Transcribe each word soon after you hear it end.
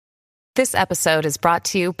This episode is brought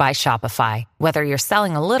to you by Shopify. Whether you're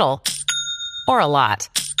selling a little or a lot,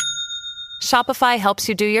 Shopify helps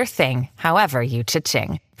you do your thing, however you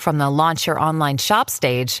cha-ching. From the launch your online shop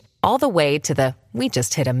stage, all the way to the we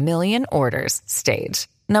just hit 1 million orders stage.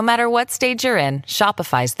 No matter what stage you're in,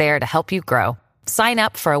 Shopify's there to help you grow. Sign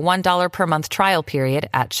up for a $1 per month trial period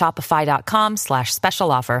at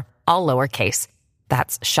shopify.com/special offer, all lowercase.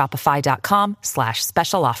 That's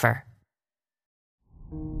shopify.com/special offer.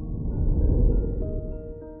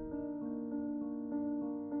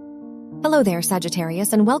 Hello there,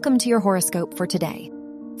 Sagittarius, and welcome to your horoscope for today,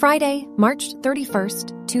 Friday, March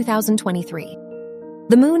 31st, 2023.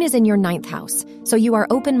 The moon is in your 9th house, so you are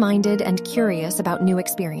open-minded and curious about new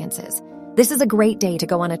experiences. This is a great day to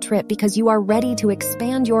go on a trip because you are ready to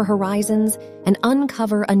expand your horizons and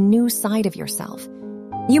uncover a new side of yourself.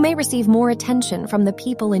 You may receive more attention from the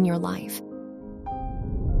people in your life.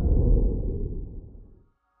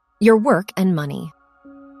 Your work and money.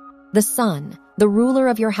 The sun, the ruler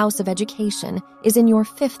of your house of education, is in your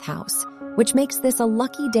 5th house, which makes this a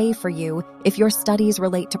lucky day for you if your studies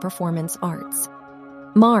relate to performance arts.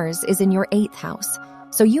 Mars is in your 8th house,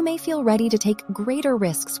 so you may feel ready to take greater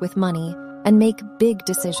risks with money and make big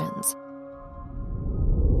decisions.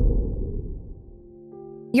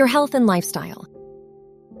 Your health and lifestyle.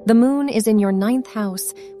 The moon is in your 9th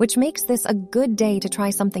house, which makes this a good day to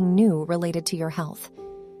try something new related to your health.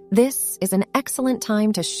 This is an excellent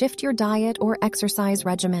time to shift your diet or exercise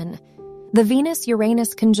regimen. The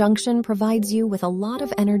Venus-Uranus conjunction provides you with a lot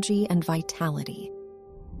of energy and vitality.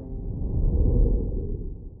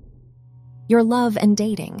 Your love and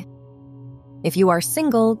dating. If you are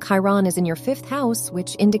single, Chiron is in your 5th house,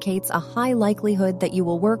 which indicates a high likelihood that you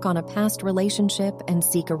will work on a past relationship and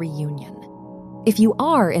seek a reunion. If you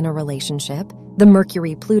are in a relationship, the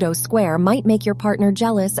Mercury-Pluto square might make your partner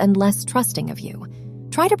jealous and less trusting of you.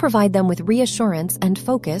 Try to provide them with reassurance and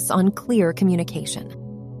focus on clear communication.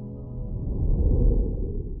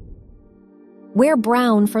 Wear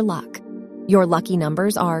brown for luck. Your lucky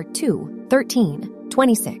numbers are 2, 13,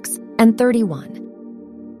 26, and 31.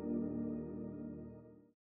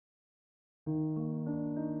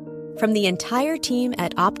 From the entire team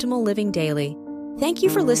at Optimal Living Daily, thank you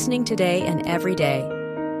for listening today and every day.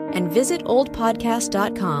 And visit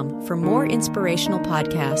oldpodcast.com for more inspirational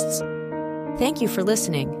podcasts. Thank you for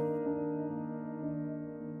listening.